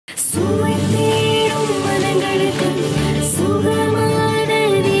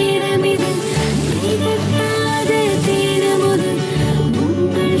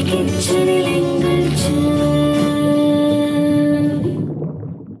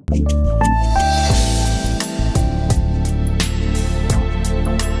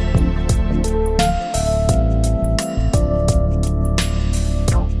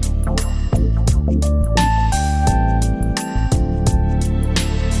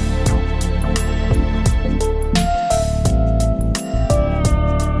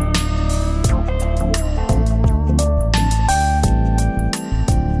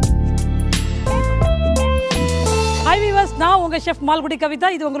Chef Malgudi Kavitha.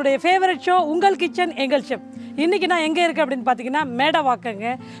 இது உங்களுடைய favourite show உங்கள் கிச்சன் எங்கள் ஷெஃப். இன்றைக்கி நான் எங்கே இருக்கேன் அப்படின்னு பார்த்தீங்கன்னா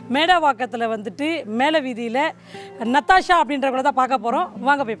மேடவாக்கங்க. மேடவாக்கத்தில் வந்துட்டு மேலே வீதியில் நத்தாஷா அப்படின்றவங்கள தான் பார்க்க போகிறோம்.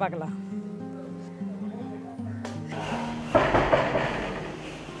 வாங்க போய் பார்க்கலாம்.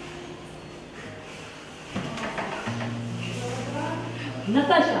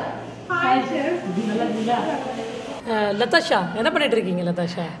 நத்தாஷா, லதாஷா என்ன பண்ணிட்டு இருக்கீங்க?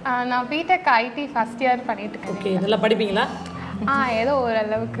 லதாஷா, நான் பிடெக் ஐடி ஃபர்ஸ்ட் இயர் பண்ணிட்டு இருக்கேன். ஓகே, நல்லா படிப்பீங்களா? ஏதோ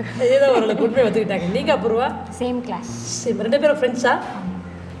ஓரளவுக்கு உண்மை வந்துக்கிட்டாங்க. நீங்கள் அப்புறவா? Same class. சேம். ரெண்டு பேரும் ஃப்ரெண்ட்ஸா?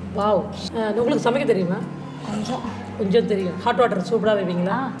 வாவ். உங்களுக்கு சமைக்க தெரியுமா? கொஞ்சம் கொஞ்சம் தெரியும். ஹாட் வாட்டர் சூப்பராக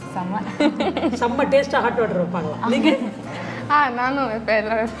வைப்பீங்களா? செம்ம டேஸ்ட்டாக ஹாட் வாட்டர் வைப்பாங்களா நீங்கள்? நானும்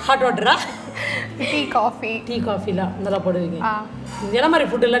ஹாட் வாட்டரா? டீ காஃபிலாம் நல்லா போடுவீங்க. என்ன மாதிரி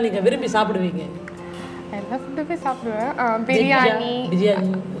ஃபுட்டெல்லாம் நீங்கள் விரும்பி சாப்பிடுவீங்க? எல்லா ஃபுட்டுமே சாப்பிடுவேன். பிரியாணி.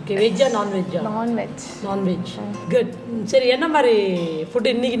 ஓகே. வெஜ்ஜா நான்வெஜ்ஜா? நான்வெஜ். குட். சரி, என்ன மாதிரி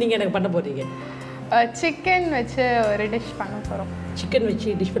ஃபுட்டு இன்றைக்கி நீங்கள் எனக்கு பண்ண போகிறீங்க? சிக்கன் வச்சு ஒரு டிஷ் பண்ண போகிறோம். சிக்கன்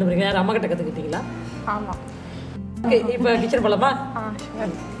வச்சு டிஷ் பண்ண போகிறீங்க. யார் அம்மா கிட்ட கற்றுக்கிட்டீங்களா? ஆமாம். ஓகே, இப்போ கிச்சன் போகலாமா?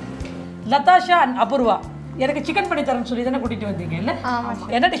 லதாஷா அண்ட் அபூர்வா எனக்கு சிக்கன் பண்ணி தரேன்னு சொல்லி தானே கூட்டிகிட்டு வந்தீங்க இல்லை?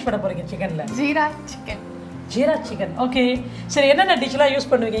 என்ன டிஷ் பண்ண போகிறீங்க சிக்கனில்? ஜீரா சிக்கன். ஓகே, சரி. என்னென்ன டிஷ்லாம் யூஸ்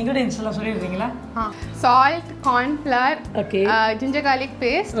பண்ணுவீங்க? இன்க்ரீடியன்ஸ் எல்லாம் சொல்லிடுறீங்களா? Salt, cornflour, okay, ginger garlic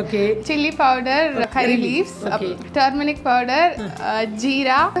paste, okay, chilli powder, curry leaves, turmeric powder,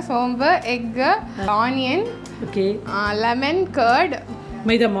 jeera, சோம்பு, egg, onion, okay, lemon, curd,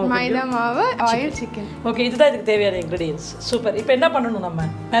 மைதா மாவு, ஆயில், சிக்கன். ஓகே, இதுதான் இதுக்கு தேவையான இன்க்ரீடியன்ஸ். சூப்பர். இப்போ என்ன பண்ணணும்? நம்ம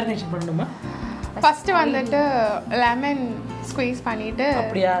மேரினேஷன் பண்ணணுமா? ஃபர்ஸ்ட் வந்துட்டு லெமன் ஸ்குவீஸ் பண்ணிட்டு.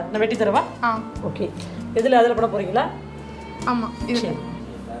 அப்படியா? நான் வெட்டி தரவா? ஓகே. இதில் அதில் பண்ண போகிறீங்களா? ஆமாம். இது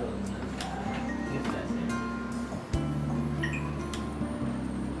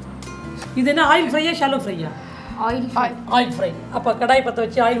இது என்ன ஆயில் ஃப்ரையா ஷாலோ ஃப்ரையா? Oil fry. அப்போ கடாய் பற்ற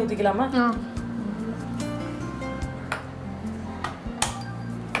வச்சு ஆயில் ஊற்றிக்கலாமா?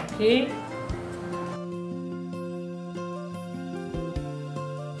 ஓகே.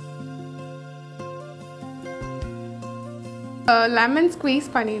 லெமன்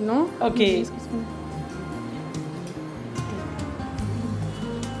ஸ்குவீஸ் பண்ணிடணும். ஓகே.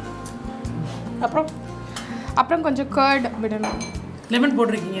 அப்புறம் கொஞ்சம் கர்ட் விடணும். லெமன்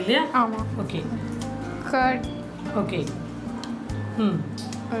போட்டிருக்கீங்க இல்லையா? ஆமாம். ஓகே. கர்ட். ஓகே.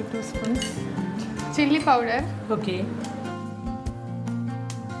 ஒரு 2 spoons chilli powder. Okay.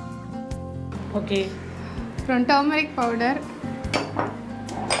 Okay. அப்புறம் turmeric powder,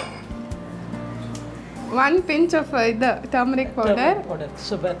 1 pinch of the turmeric powder.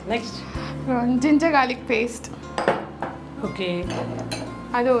 Super. Next. Ginger garlic paste. Okay.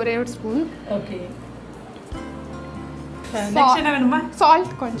 அது ஒரே ஒரு ஸ்பூன். Okay. Next என்ன வேணுமா?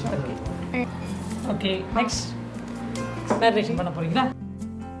 Salt கொஞ்சம். Okay. Okay. Next. மேரினேஷன் பண்ண போறீங்களா?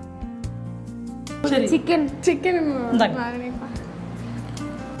 சரி. சிக்கன் மேரினேட் பண்ண.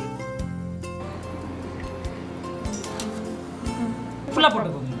 ஃபுல்லா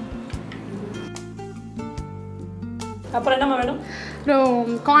போட்டுக்கோங்க. அப்புறம் என்ன வேணும்? அப்புறம்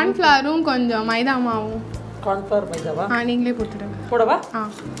கார்ன்ஃப்ளவரும் கொஞ்சம் மைதா மாவும். கார்ன்ஃப்ளவர் மைதாவா? நீங்களே போட்டுடுங்க. போடவா?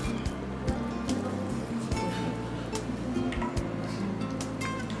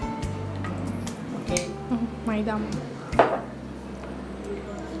 ஓகே. மைதா மாவு.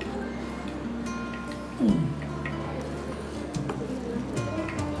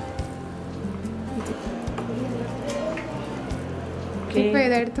 இப்போ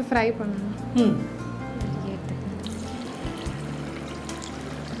இதை எடுத்து ஃப்ரை பண்ணணும்.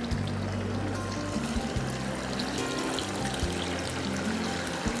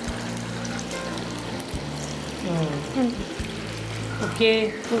 ஓகே.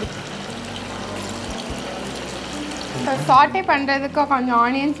 சாட்டே பண்ணுறதுக்கு கொஞ்சம்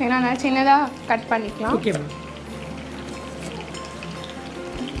ஆனியன்ஸ் வேணா சின்னதாக கட் பண்ணிக்கலாம். Okay ma'am.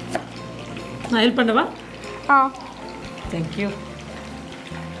 நான் ஹெல்ப் பண்ணவா? தேங்க்யூ.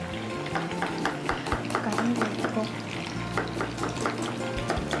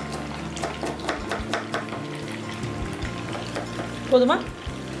 போதுமா?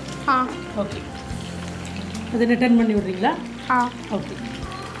 ஓகே. அது என்ன டர்ன் பண்ணி விட்றீங்களா? ஓகே.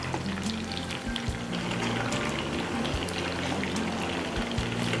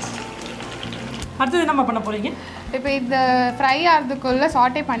 அடுத்தது என்ன பண்ண போகிறீங்க? இப்போ இந்த ஃப்ரை ஆகிறதுக்குள்ளே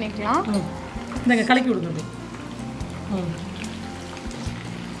சாட்டே பண்ணிக்கலாம். இந்தங்க கலக்கி விடுங்க.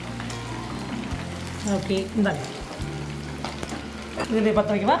 ஓகே, இந்தாங்க. இதில்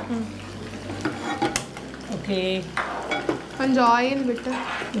பற்ற வைக்கவா? ஓகே, கொஞ்சம் ஆயில் விட்டு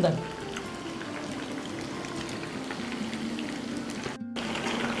இந்தாங்க.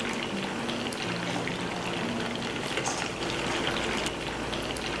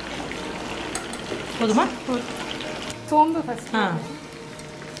 போதுமா? சோம்பு ஃபர்ஸ்ட்.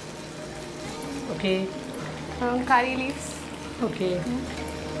 ஓகே. கறி லீவ்ஸ். ஓகே.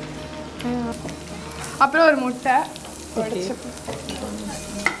 அப்புறம் ஒரு முட்டை. ஓகே.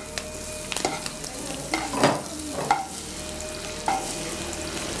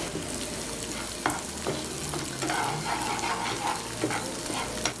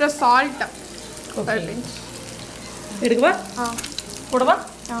 அப்புறம் சால்ட். ஓகே. எடுக்கவா? போடவா?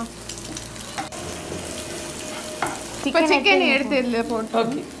 இப்போ சிக்கன் எடுத்து இதில் போட்டு.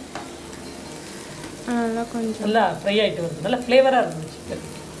 ஓகே. நல்லா கொஞ்சம் நல்லா ஃப்ரை ஆகிட்டு வருது. நல்லா ஃப்ளேவராக இருக்குது சிக்கன்.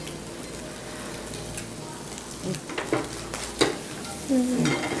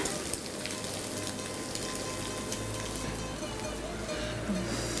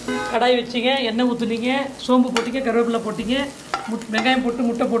 கடாய் வச்சிங்க, எண்ணெய் ஊற்றுனீங்க, சோம்பு போட்டிங்க, கருவேப்பிலை போட்டிங்க, வெங்காயம் போட்டு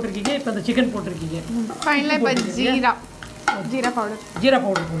முட்டை போட்டிருக்கீங்க. இப்போ அந்த சிக்கன் போட்டிருக்கீங்க. ஃபைனலாக இப்போ ஜீரா பவுடர். ஜீரா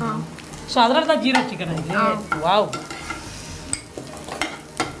பவுடர் போடுறோம். ஸோ அதனால தான் ஜீரா சிக்கன் இது. வாவ்.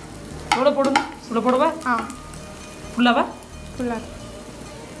 எவ்வளோ போடுங்க? இவ்வளோ போடுவா? ஃபுல்லாவா? ஃபுல்லாக.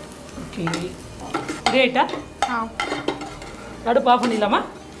 ஓகே. ரெடி ஆயிட்டா? அடுப்பு ஆஃப் பண்ணிடலாமா?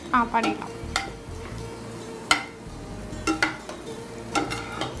 பண்ணிடலாம்.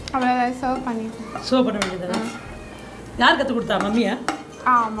 அவ்வளோதான், சர்வ் பண்ணிடலாம். சர்வ் பண்ண வேண்டியது. யார் கற்றுக் கொடுத்தா? மம்மியா?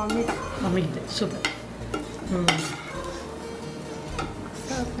 மம்மி தான். மம்மிக்கிட்ட. சூப்பர்.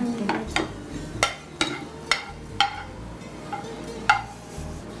 சர்வ் பண்ணிடலாம்.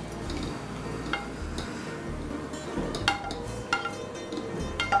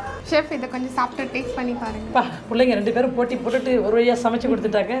 ஷெஃப் இதை கொஞ்சம் சாப்பிட்டு டேஸ்ட் பண்ணி பாருங்கப்பா. பிள்ளைங்க 2 பேரும் போட்டி போட்டுட்டு ஒரு வழியாக சமைச்சு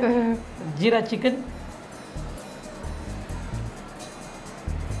கொடுத்துட்டாங்க. ஜீரா சிக்கன்.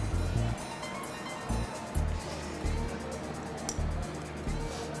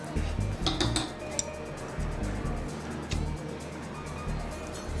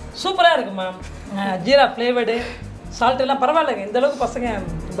 சூப்பராக இருக்குமா. ஜீரா ஃப்ளேவர்டு, சால்ட் எல்லாம் பரவாயில்லைங்க. இந்தளவுக்கு பசங்க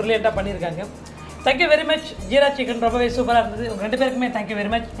ப்ரில்லியண்ட்டாக பண்ணியிருக்காங்க. Thank you very much. Jeera chicken ரொம்பவே சூப்பராக இருந்தது. உங்கள் 2 பேருக்குமே thank you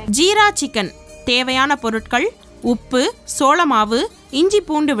very much. Jeera chicken தேவையான பொருட்கள்: உப்பு, சோளமாவு, இஞ்சி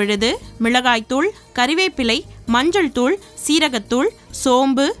பூண்டு விழுது, மிளகாய்த்தூள், கறிவேப்பிலை, மஞ்சள் தூள், சீரகத்தூள்,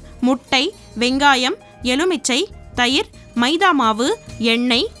 சோம்பு, முட்டை, வெங்காயம், எலுமிச்சை, தயிர், மைதா மாவு,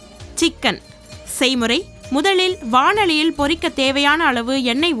 எண்ணெய், சிக்கன். செய்முறை: முதலில் வாணலியில் பொரிக்க தேவையான அளவு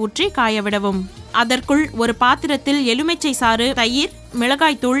எண்ணெய் ஊற்றி காயவிடவும். அதற்குள் ஒரு பாத்திரத்தில் எலுமிச்சை சாறு, தயிர்,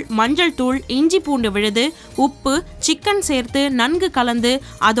 மிளகாய்த்தூள், மஞ்சள் தூள், இஞ்சி பூண்டு விழுது, உப்பு, சிக்கன் சேர்த்து நன்கு கலந்து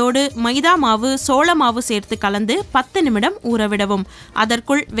அதோடு மைதா மாவு, சோள மாவு சேர்த்து கலந்து 10 நிமிடம் ஊறவிடவும்.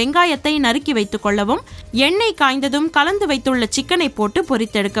 அதற்குள் வெங்காயத்தை நறுக்கி வைத்துக் கொள்ளவும். எண்ணெய் காய்ந்ததும் கலந்து வைத்துள்ள சிக்கனை போட்டு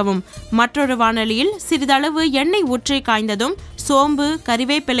பொரித்தெடுக்கவும். மற்றொரு வாணலியில் சிறிதளவு எண்ணெய் ஊற்றி காய்ந்ததும் சோம்பு,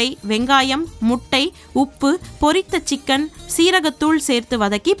 கறிவேப்பிலை, வெங்காயம், முட்டை, உப்பு, பொரித்த சிக்கன், சீரகத்தூள் சேர்த்து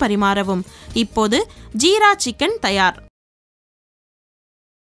வதக்கி பரிமாறவும். இப்போது ஜீரா சிக்கன் தயார்.